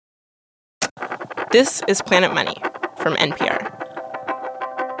This is Planet Money from NPR.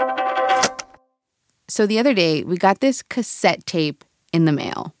 So the other day, we got this cassette tape in the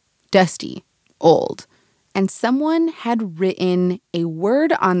mail. Dusty, old. And someone had written a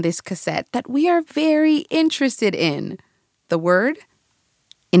word on this cassette that we are very interested in. The word?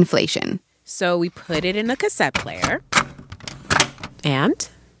 Inflation. So we put it in a cassette player. And?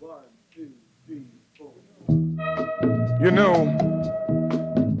 1, 2, 3, 4. You know,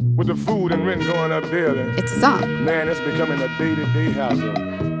 with the food and rent going up daily, It's a song. man, it's becoming a day-to-day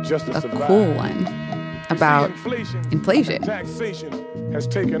hassle just to A survive. cool one. About inflation. Taxation has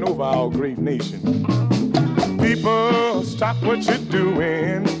taken over our great nation. People, stop what you're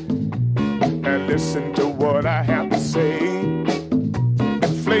doing and listen to what I have to say.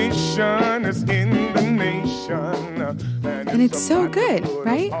 Inflation is in the nation. And it's so good,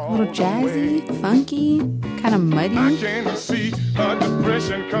 right? A little jazzy, funky, kind of muddy. I can see a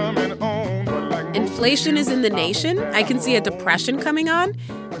depression coming on. But like Inflation is in the nation. I can see a depression coming on.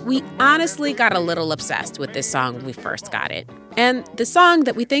 We honestly got a little obsessed with this song when we first got it. And the song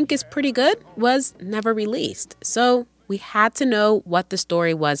that we think is pretty good was never released. So we had to know what the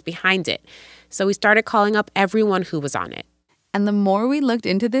story was behind it. So we started calling up everyone who was on it. And the more we looked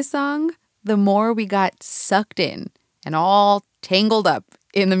into this song, the more we got sucked in and all tangled up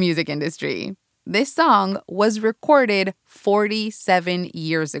in the music industry. This song was recorded 47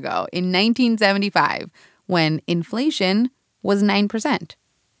 years ago in 1975 when inflation was 9%,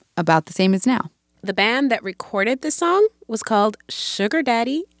 about the same as now. The band that recorded this song was called Sugar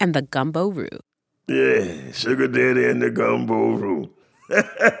Daddy and the Gumbo Roux. Yeah, Sugar Daddy and the Gumbo Roux.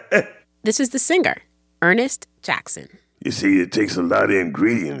 This is the singer, Ernest Jackson. You see, it takes a lot of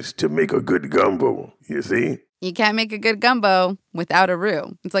ingredients to make a good gumbo, you see? You can't make a good gumbo without a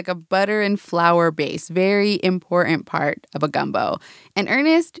roux. It's like a butter and flour base, very important part of a gumbo. And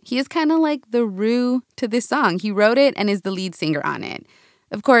Ernest, he is kind of like the roux to this song. He wrote it and is the lead singer on it.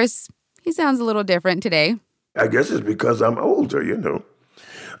 Of course, he sounds a little different today. I guess it's because I'm older, you know.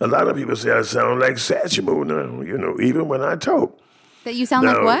 A lot of people say I sound like Satchmo now, you know, even when I talk. That you sound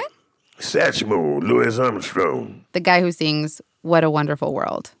like Now, what? Satchmo, Louis Armstrong. The guy who sings What a Wonderful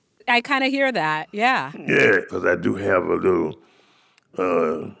World. I kind of hear that, yeah. Yeah, because I do have a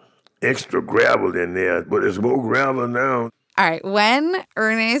little extra gravel in there, but it's more gravel now. All right, when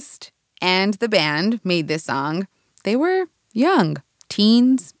Ernest and the band made this song, they were young,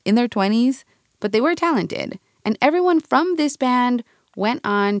 teens, in their 20s, but they were talented. And everyone from this band went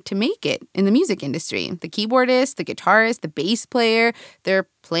on to make it in the music industry. The keyboardist, the guitarist, the bass player, they're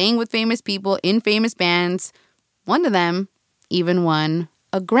playing with famous people in famous bands. One of them even won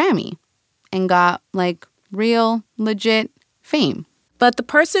a Grammy and got, like, real, legit fame. But the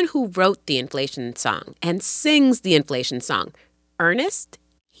person who wrote the inflation song and sings the inflation song, Ernest,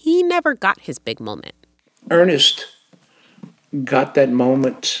 he never got his big moment. Ernest got that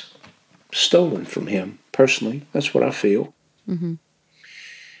moment stolen from him, personally. That's what I feel. Mm-hmm.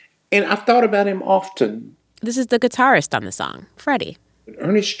 And I've thought about him often. This is the guitarist on the song, Freddie. But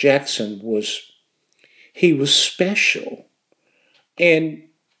Ernest Jackson was special. And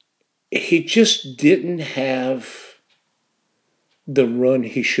he just didn't have the run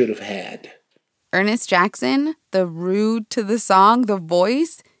he should have had. Ernest Jackson, the roux to the song, the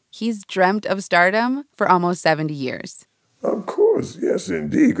voice, he's dreamt of stardom for almost 70 years. Of course, yes,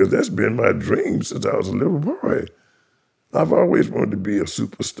 indeed, because that's been my dream since I was a little boy. I've always wanted to be a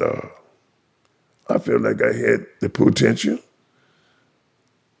superstar. I feel like I had the potential.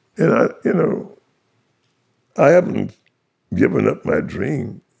 And I haven't given up my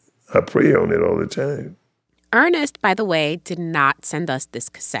dream. I pray on it all the time. Ernest, by the way, did not send us this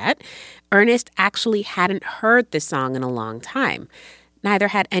cassette. Ernest actually hadn't heard this song in a long time. Neither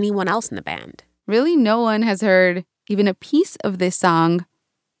had anyone else in the band. Really, no one has heard even a piece of this song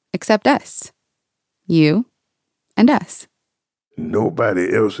except us. You and us.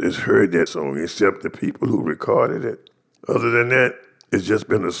 Nobody else has heard that song except the people who recorded it. Other than that, it's just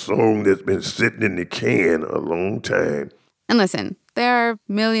been a song that's been sitting in the can a long time. And listen, there are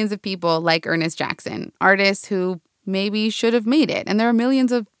millions of people like Ernest Jackson, artists who maybe should have made it. And there are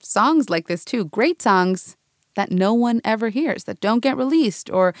millions of songs like this too, great songs that no one ever hears, that don't get released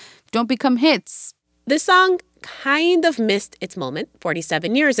or don't become hits. This song kind of missed its moment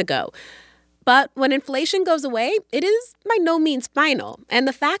 47 years ago. But when inflation goes away, it is by no means final. And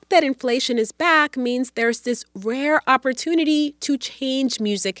the fact that inflation is back means there's this rare opportunity to change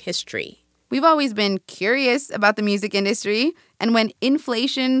music history. We've always been curious about the music industry. And when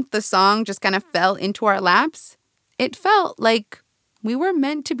Inflation, the song, just kind of fell into our laps, it felt like we were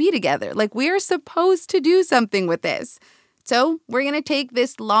meant to be together. Like we are supposed to do something with this. So we're going to take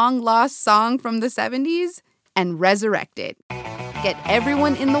this long-lost song from the 70s and resurrect it. Get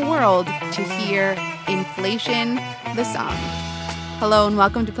everyone in the world to hear Inflation, the song. Hello and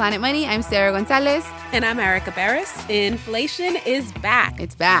welcome to Planet Money. I'm Sarah Gonzalez. And I'm Erica Barris. Inflation is back.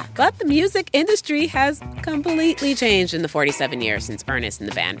 It's back. But the music industry has completely changed in the 47 years since Ernest and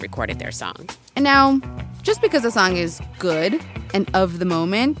the band recorded their song. And now, just because a song is good and of the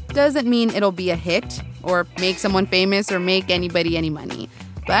moment doesn't mean it'll be a hit or make someone famous or make anybody any money.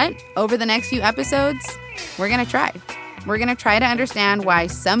 But over the next few episodes, we're going to try. We're going to try to understand why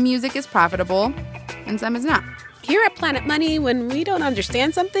some music is profitable and some is not. Here at Planet Money, when we don't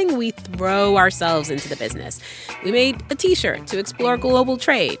understand something, we throw ourselves into the business. We made a t-shirt to explore global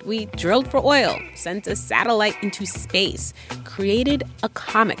trade. We drilled for oil, sent a satellite into space, created a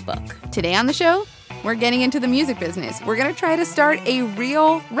comic book. Today on the show, we're getting into the music business. We're going to try to start a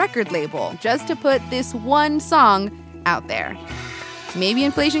real record label just to put this one song out there. Maybe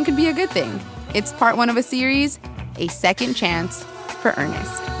inflation could be a good thing. It's part one of a series, A Second Chance for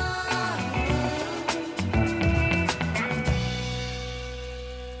Ernest.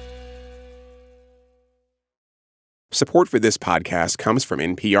 Support for this podcast comes from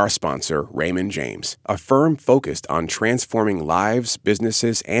NPR sponsor Raymond James, a firm focused on transforming lives,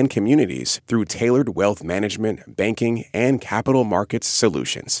 businesses, and communities through tailored wealth management, banking, and capital markets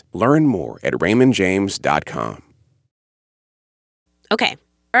solutions. Learn more at raymondjames.com. Okay,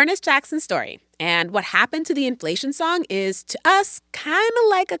 Ernest Jackson's story and what happened to the inflation song is, to us, kind of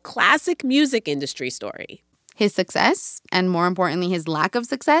like a classic music industry story. His success, and more importantly, his lack of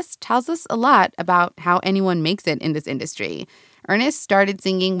success, tells us a lot about how anyone makes it in this industry. Ernest started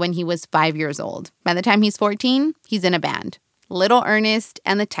singing when he was 5 years old. By the time he's 14, he's in a band. Little Ernest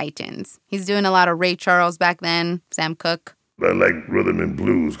and the Titans. He's doing a lot of Ray Charles back then, Sam Cooke. I like rhythm and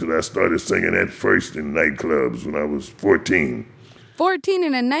blues because I started singing at first in nightclubs when I was 14. 14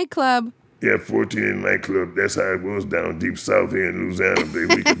 in a nightclub? Yeah, 14 in a nightclub. That's how it was down deep south here in Louisiana,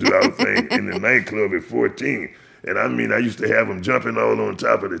 baby. We could do our thing in the nightclub at 14. And I mean, I used to have them jumping all on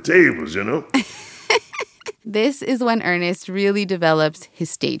top of the tables, you know? This is when Ernest really develops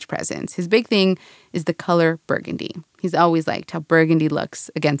his stage presence. His big thing is the color burgundy. He's always liked how burgundy looks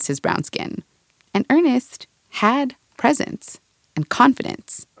against his brown skin. And Ernest had presence and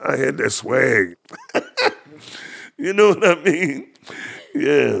confidence. I had that swag. You know what I mean?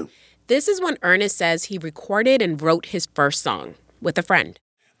 Yeah. This is when Ernest says he recorded and wrote his first song with a friend.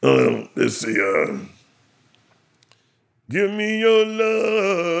 Let's see. Give me your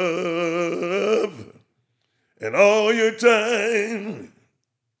love and all your time.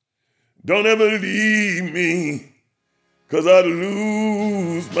 Don't ever leave me, 'cause I'd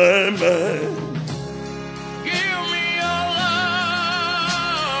lose my mind.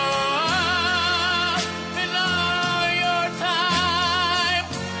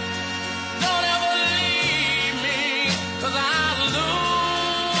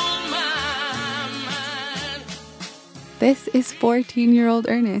 This is 14-year-old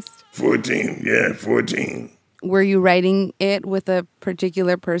Ernest. 14, yeah, 14. Were you writing it with a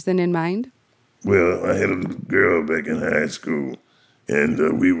particular person in mind? Well, I had a little girl back in high school,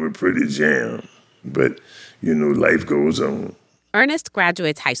 and we were pretty jammed. But, you know, life goes on. Ernest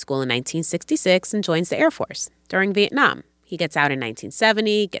graduates high school in 1966 and joins the Air Force during Vietnam. He gets out in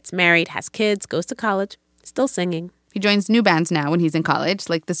 1970, gets married, has kids, goes to college, still singing. He joins new bands now when he's in college,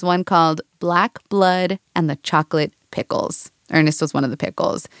 like this one called Black Blood and the Chocolate Pickles. Ernest was one of the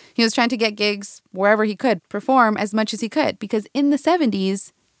Pickles. He was trying to get gigs wherever he could, perform as much as he could, because in the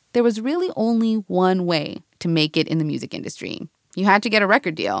 70s, there was really only one way to make it in the music industry. You had to get a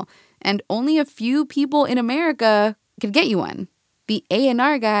record deal, and only a few people in America could get you one. The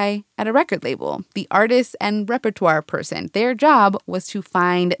A&R guy at a record label, the artist and repertoire person, their job was to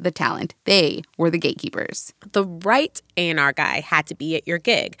find the talent. They were the gatekeepers. The right A&R guy had to be at your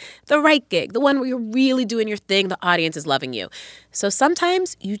gig. The right gig, the one where you're really doing your thing, the audience is loving you. So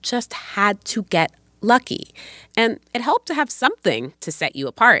sometimes you just had to get lucky. And it helped to have something to set you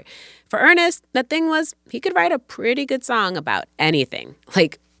apart. For Ernest, the thing was he could write a pretty good song about anything.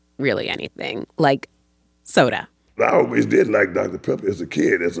 Like, really anything. Like soda. I always did like Dr. Pepper as a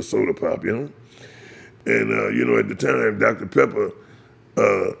kid, as a soda pop, you know? And, you know, at the time, Dr. Pepper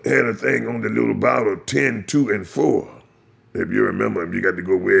had a thing on the little bottle, 10, 2, and 4. If you remember, you got to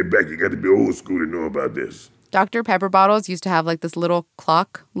go way back. You got to be old school to know about this. Dr. Pepper bottles used to have like this little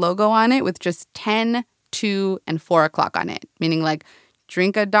clock logo on it with just 10, 2, and 4 o'clock on it, meaning like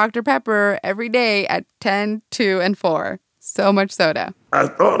drink a Dr. Pepper every day at 10, 2, and 4. So much soda. I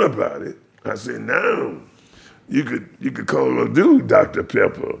thought about it. I said, no. You could call a dude Dr.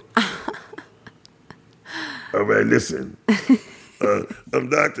 Pepper. All right, listen. I'm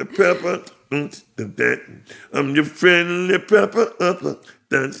Dr. Pepper. I'm your friendly pepper.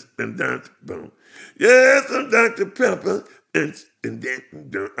 Yes, I'm Dr. Pepper.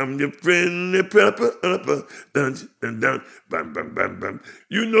 I'm your friendly pepper.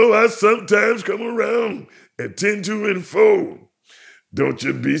 You know I sometimes come around and tend to unfold. Don't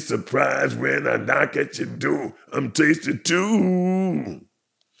you be surprised when I knock at your door. I'm tasty too.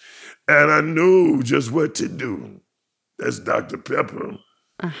 And I know just what to do. That's Dr. Pepper.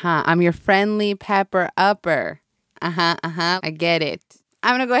 I'm your friendly pepper upper. I get it.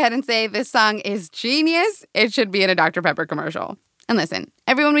 I'm going to go ahead and say this song is genius. It should be in a Dr. Pepper commercial. And listen,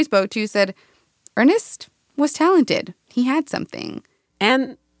 everyone we spoke to said Ernest was talented. He had something.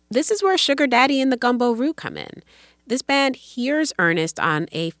 And this is where Sugar Daddy and the Gumbo Roux come in. This band hears Ernest on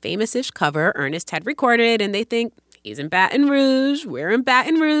a famous-ish cover Ernest had recorded, and they think, he's in Baton Rouge, we're in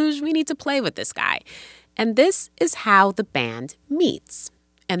Baton Rouge, we need to play with this guy. And this is how the band meets.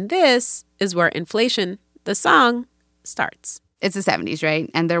 And this is where Inflation, the song, starts. It's the 70s, right?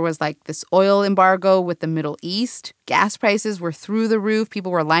 And there was like this oil embargo with the Middle East. Gas prices were through the roof.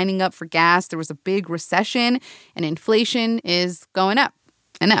 People were lining up for gas. There was a big recession, and inflation is going up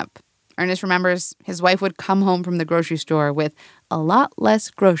and up. Ernest remembers his wife would come home from the grocery store with a lot less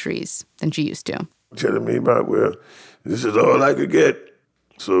groceries than she used to. Telling me about, well, this is all I could get,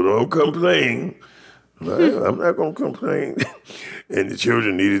 so don't complain. I'm not going to complain. And the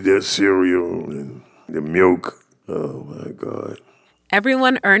children needed their cereal and the milk. Oh, my God.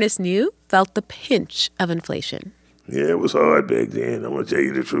 Everyone Ernest knew felt the pinch of inflation. Yeah, it was hard back then. I'm going to tell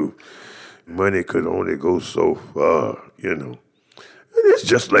you the truth. Money could only go so far, you know. And it's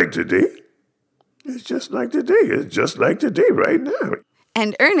just like today. It's just like today. It's just like today right now.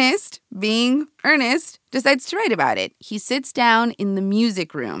 And Ernest, being Ernest, decides to write about it. He sits down in the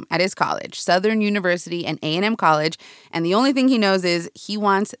music room at his college, Southern University and A&M College, and the only thing he knows is he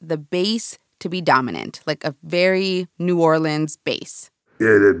wants the bass to be dominant, like a very New Orleans bass.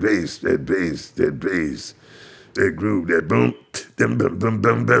 Yeah, that bass, that groove, that boom, dum, bum, bum,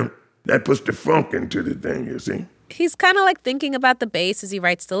 bum, bum. That puts the funk into the thing, you see. He's kind of like thinking about the bass as he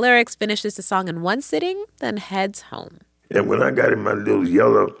writes the lyrics, finishes the song in one sitting, then heads home. And when I got in my little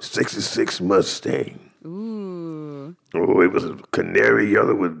yellow 66 Mustang, Ooh. Oh, it was a canary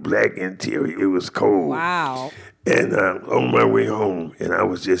yellow with black interior. It was cold. Wow. And on my way home, and I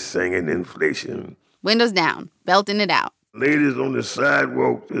was just singing Inflation. Windows down, belting it out. Ladies on the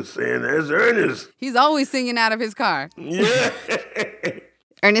sidewalk just saying, that's Ernest. He's always singing out of his car. Yeah.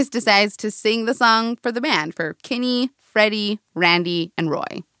 Ernest decides to sing the song for the band, for Kenny, Freddie, Randy, and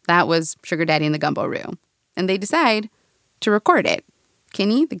Roy. That was Sugar Daddy and the Gumbo Roux. And they decide to record it.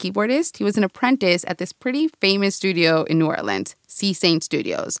 Kenny, the keyboardist, he was an apprentice at this pretty famous studio in New Orleans, C. Saint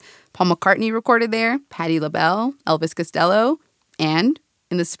Studios. Paul McCartney recorded there, Patti LaBelle, Elvis Costello, and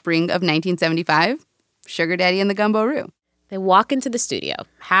in the spring of 1975, Sugar Daddy and the Gumbo Roux. They walk into the studio,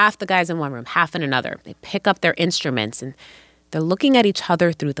 half the guys in one room, half in another. They pick up their instruments, and they're looking at each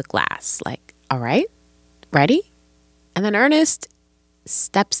other through the glass, like, all right, ready? And then Ernest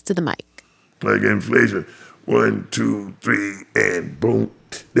steps to the mic. Like Inflation. 1, 2, 3, and boom,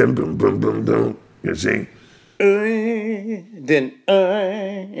 then boom, boom, boom, boom. You see? Then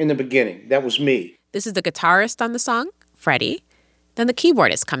in the beginning. That was me. This is the guitarist on the song, Freddie. Then the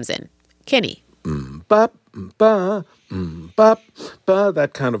keyboardist comes in, Kenny. Bop, ba, bop, ba,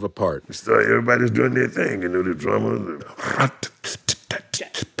 that kind of a part. So everybody's doing their thing, you know, the drummer.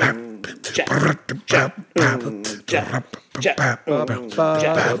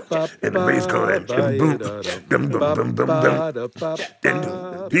 And the bass going,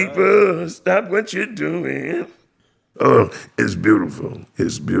 and people, stop what you're doing. Oh, it's beautiful.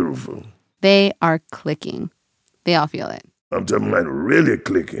 It's beautiful. They are clicking. They all feel it. I'm talking about really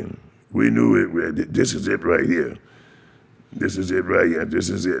clicking. We knew it. This is it right here. This is it right here. This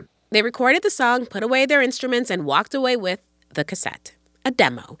is it. They recorded the song, put away their instruments, and walked away with the cassette, a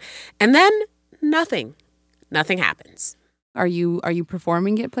demo. And then nothing. Nothing happens. Are you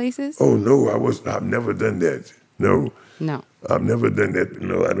performing it places? Oh, no, I've never done that. No. I've never done that.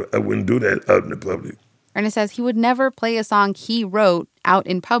 No, I wouldn't do that out in the public. Ernest says he would never play a song he wrote out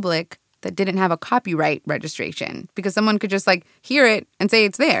in public that didn't have a copyright registration because someone could just hear it and say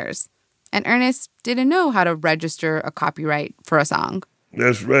it's theirs. And Ernest didn't know how to register a copyright for a song.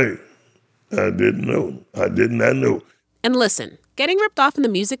 That's right. I didn't know. I did not know. And listen, getting ripped off in the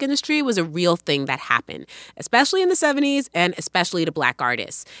music industry was a real thing that happened, especially in the 70s and especially to Black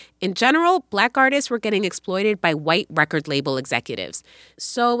artists. In general, Black artists were getting exploited by white record label executives.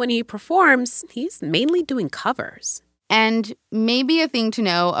 So when he performs, he's mainly doing covers. And maybe a thing to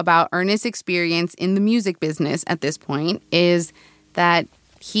know about Ernest's experience in the music business at this point is that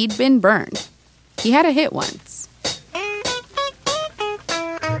he'd been burned. He had a hit once.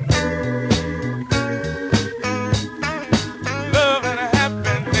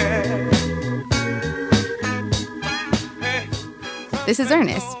 This is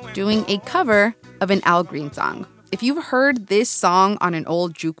Ernest doing a cover of an Al Green song. If you've heard this song on an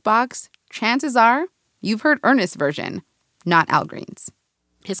old jukebox, chances are you've heard Ernest's version, not Al Green's.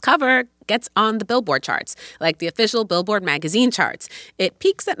 His cover gets on the Billboard charts, like the official Billboard magazine charts. It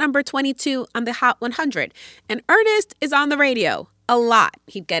peaks at number 22 on the Hot 100. And Ernest is on the radio a lot.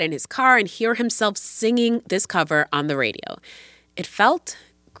 He'd get in his car and hear himself singing this cover on the radio. It felt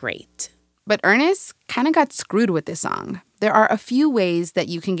great. But Ernest kind of got screwed with this song. There are a few ways that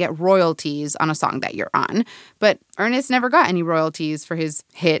you can get royalties on a song that you're on, but Ernest never got any royalties for his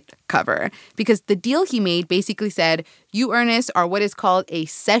hit cover because the deal he made basically said, you, Ernest, are what is called a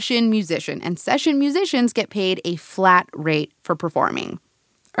session musician, and session musicians get paid a flat rate for performing.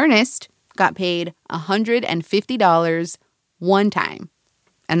 Ernest got paid $150 one time,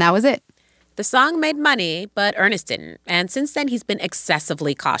 and that was it. The song made money, but Ernest didn't. And since then, he's been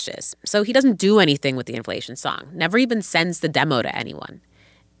excessively cautious. So he doesn't do anything with the Inflation song, never even sends the demo to anyone.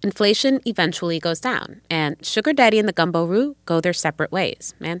 Inflation eventually goes down, and Sugar Daddy and the Gumbo Roux go their separate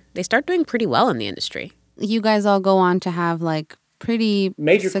ways. Man, they start doing pretty well in the industry. You guys all go on to have, like, pretty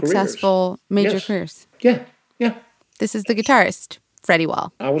major successful careers. Careers. Yeah. This is the guitarist, Freddie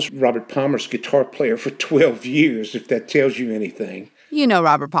Wall. I was Robert Palmer's guitar player for 12 years, if that tells you anything. You know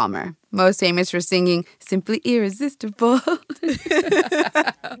Robert Palmer, most famous for singing Simply Irresistible.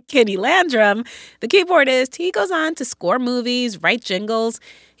 Kenny Landrum, the keyboardist, he goes on to score movies, write jingles.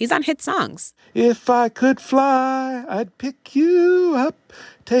 He's on hit songs. If I could fly, I'd pick you up,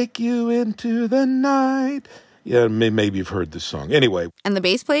 take you into the night. Yeah, maybe you've heard this song. Anyway. And the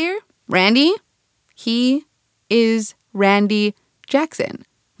bass player, Randy, he is Randy Jackson.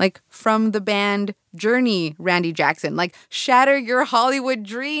 Like from the band Journey, Randy Jackson. Like Shatter Your Hollywood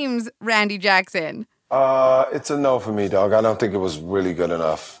Dreams, Randy Jackson. It's a no for me, dog. I don't think it was really good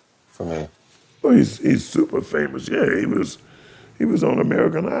enough for me. Well, he's super famous. Yeah, he was on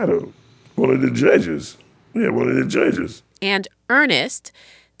American Idol. One of the judges. Yeah, one of the judges. And Ernest,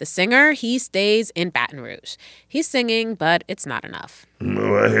 the singer, he stays in Baton Rouge. He's singing, but it's not enough.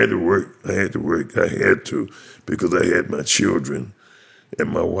 No, I had to work. I had to because I had my children and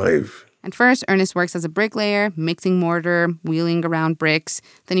my wife. At first, Ernest works as a bricklayer, mixing mortar, wheeling around bricks.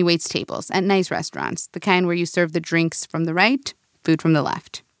 Then he waits tables at nice restaurants, the kind where you serve the drinks from the right, food from the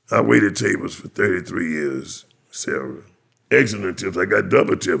left. I waited tables for 33 years, Sarah. Excellent tips. I got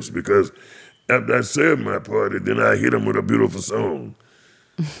double tips because after I served my party, then I hit them with a beautiful song.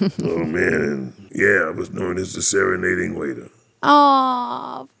 Oh, man. Yeah, I was known as the serenading waiter.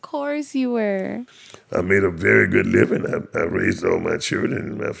 Oh, of course you were. I made a very good living. I raised all my children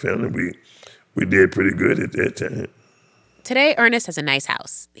and my family. We did pretty good at that time. Today, Ernest has a nice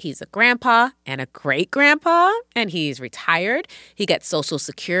house. He's a grandpa and a great-grandpa, and he's retired. He gets Social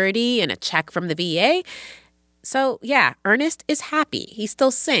Security and a check from the VA. So, yeah, Ernest is happy. He still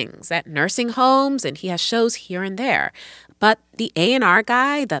sings at nursing homes, and he has shows here and there. But the A&R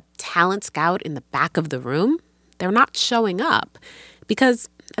guy, the talent scout in the back of the room, they're not showing up because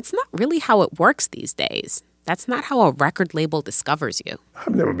that's not really how it works these days. That's not how a record label discovers you.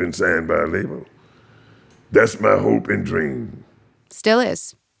 I've never been signed by a label. That's my hope and dream. Still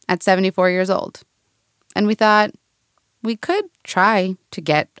is, at 74 years old. And we thought we could try to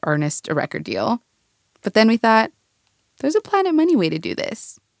get Ernest a record deal. But then we thought, there's a Planet Money way to do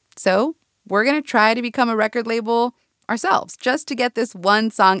this. So we're going to try to become a record label ourselves just to get this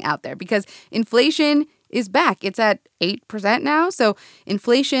one song out there because inflation is back. It's at 8% now. So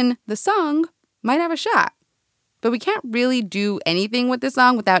Inflation, the song, might have a shot. But we can't really do anything with this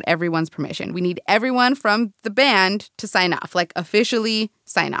song without everyone's permission. We need everyone from the band to sign off, like officially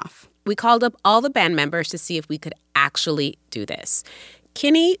sign off. We called up all the band members to see if we could actually do this.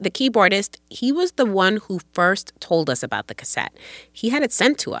 Kenny, the keyboardist, he was the one who first told us about the cassette. He had it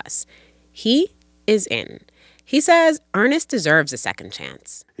sent to us. He is in. He says Ernest deserves a second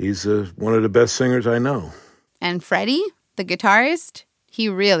chance. He's one of the best singers I know. And Freddie, the guitarist, he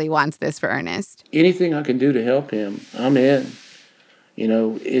really wants this for Ernest. Anything I can do to help him, I'm in. You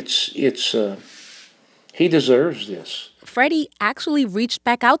know, he deserves this. Freddie actually reached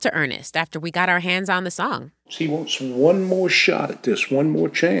back out to Ernest after we got our hands on the song. He wants one more shot at this, one more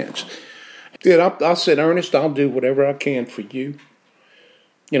chance. Then I said, Ernest, I'll do whatever I can for you,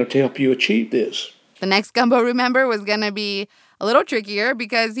 to help you achieve this. The next Gumbo Roux member was going to be a little trickier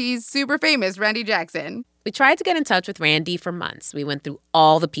because he's super famous, Randy Jackson. We tried to get in touch with Randy for months. We went through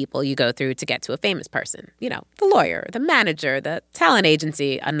all the people you go through to get to a famous person. You know, the lawyer, the manager, the talent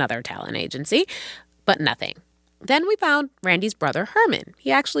agency, another talent agency, but nothing. Then we found Randy's brother, Herman.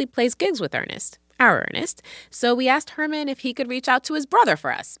 He actually plays gigs with Ernest, our Ernest. So we asked Herman if he could reach out to his brother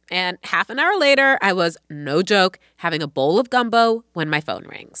for us. And half an hour later, I was, no joke, having a bowl of gumbo when my phone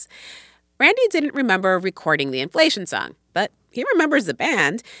rings. Randy didn't remember recording the Inflation song, but he remembers the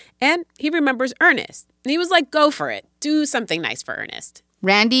band, and he remembers Ernest. And he was like, go for it. Do something nice for Ernest.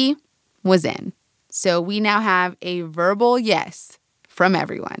 Randy was in. So we now have a verbal yes from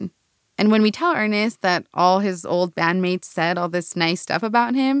everyone. And when we tell Ernest that all his old bandmates said all this nice stuff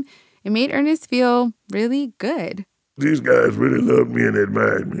about him, it made Ernest feel really good. These guys really loved me and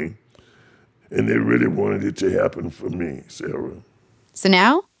admired me. And they really wanted it to happen for me, Sarah.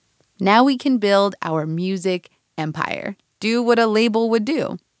 So now we can build our music empire. Do what a label would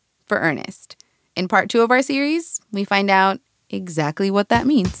do for Ernest. In part 2 of our series, we find out exactly what that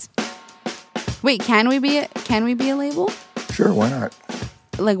means. Wait, can we be a label? Sure, why not?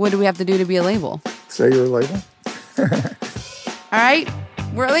 Like, what do we have to do to be a label? Say you're a label. All right,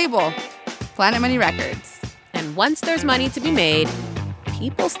 we're a label. Planet Money Records. And once there's money to be made,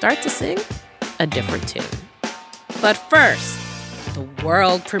 people start to sing a different tune. But first, the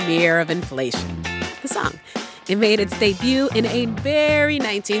world premiere of Inflation, the song. It made its debut in a very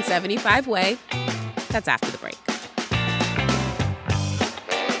 1975 way. That's after the break.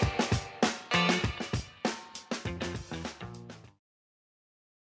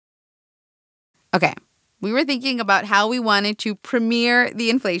 Okay, we were thinking about how we wanted to premiere the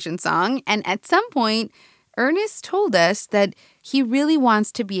Inflation song, and at some point, Ernest told us that he really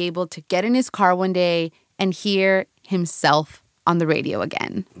wants to be able to get in his car one day and hear himself on the radio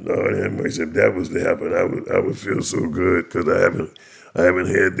again. Lord have mercy, if that was to happen, I would feel so good because I haven't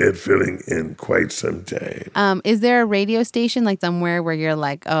had that feeling in quite some time. Is there a radio station like somewhere where you're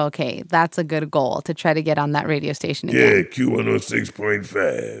like, oh, okay, that's a good goal to try to get on that radio station again? Yeah,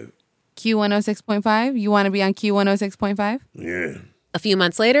 Q106.5. Q106.5? You want to be on Q106.5? Yeah. A few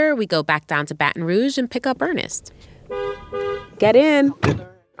months later, we go back down to Baton Rouge and pick up Ernest. Get in.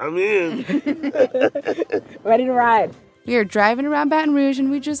 I'm in. Ready to ride. We are driving around Baton Rouge,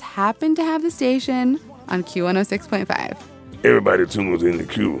 and we just happen to have the station on Q106.5. Everybody tunes in the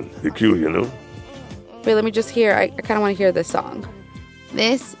Q, you know? Wait, let me just hear. I kind of want to hear this song.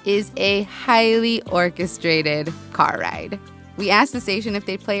 This is a highly orchestrated car ride. We asked the station if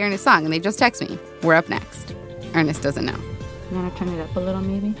they'd play Ernest's song, and they just text me. We're up next. Ernest doesn't know. You want to turn it up a little,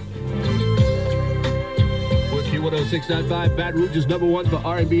 maybe? Q106.5, Baton Rouge's #1 for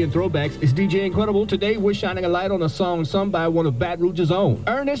R&B and throwbacks. It's DJ Incredible. Today, we're shining a light on a song sung by one of Baton Rouge's own,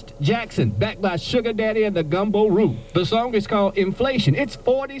 Ernest Jackson, backed by Sugar Daddy and the Gumbo Root. The song is called Inflation. It's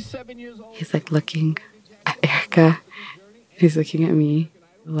 47 years old. He's like looking at Erica. He's looking at me.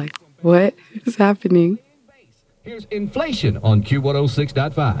 Like, what is happening? Here's Inflation on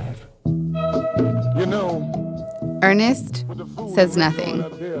Q106.5. You know, Ernest says nothing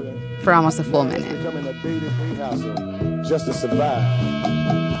for almost a full minute. Just to survive.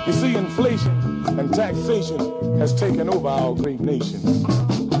 You see, inflation and taxation has taken over our great nation.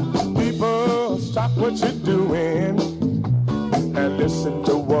 People, stop what you're doing and listen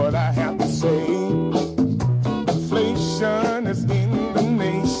to what I have to say. Inflation is in the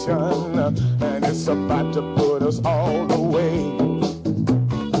nation, and it's about to put us all away.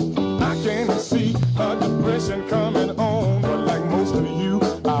 I can see a depression coming on, but like most of you,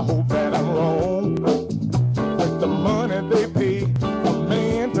 I hope that I'm wrong. With the money they pay a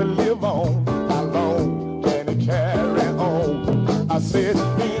man to live on, how long can it carry on? I said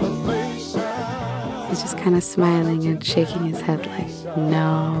inflation. He's just kind of smiling and shaking his head like,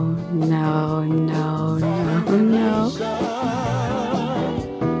 no, no, no, no, no.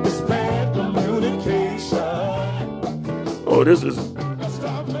 It's bad communication. Oh, this is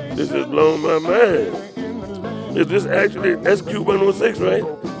blowing my mind. Is this actually, that's Q106, right?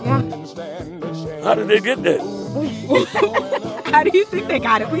 Yeah. How did they get that? How do you think they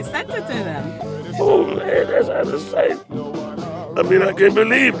got it? We sent it to them. Oh, man, that's out of sight. I mean, I can't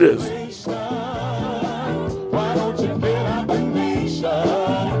believe this. Why don't you build up the nation?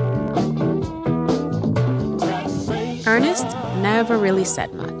 Ernest never really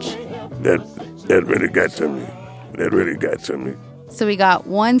said much. That really got to me. That really got to me. So we got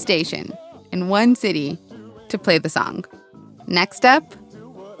one station in one city to play the song. Next up,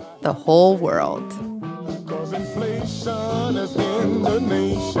 the whole world. Cause inflation is in the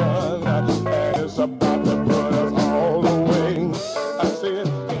nation, and it's about to put us all away. I said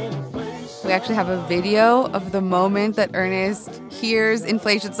inflation. We actually have a video of the moment that Ernest hears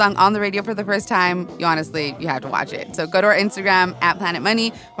Inflation's song on the radio for the first time, you have to watch it. So go to our Instagram @Planet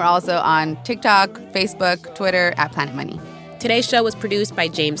Money. We're also on TikTok, Facebook, Twitter @Planet Money. Today's show was produced by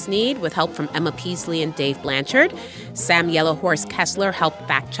James Sneed with help from Emma Peasley and Dave Blanchard. Sam Yellowhorse Kessler helped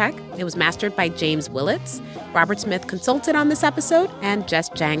fact check. It was mastered by James Willits. Robert Smith consulted on this episode, and Jess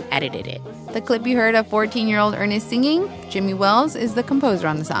Jang edited it. The clip you heard of 14-year-old Ernest singing, Jimmy Wells is the composer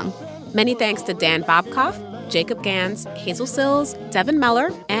on the song. Many thanks to Dan Bobkoff, Jacob Gans, Hazel Sills, Devin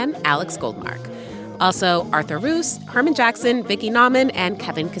Meller, and Alex Goldmark. Also, Arthur Roos, Herman Jackson, Vicky Nauman, and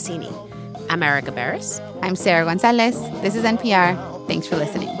Kevin Cassini. I'm Erica Barris. I'm Sarah Gonzalez. This is NPR. Thanks for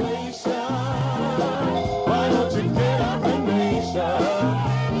listening.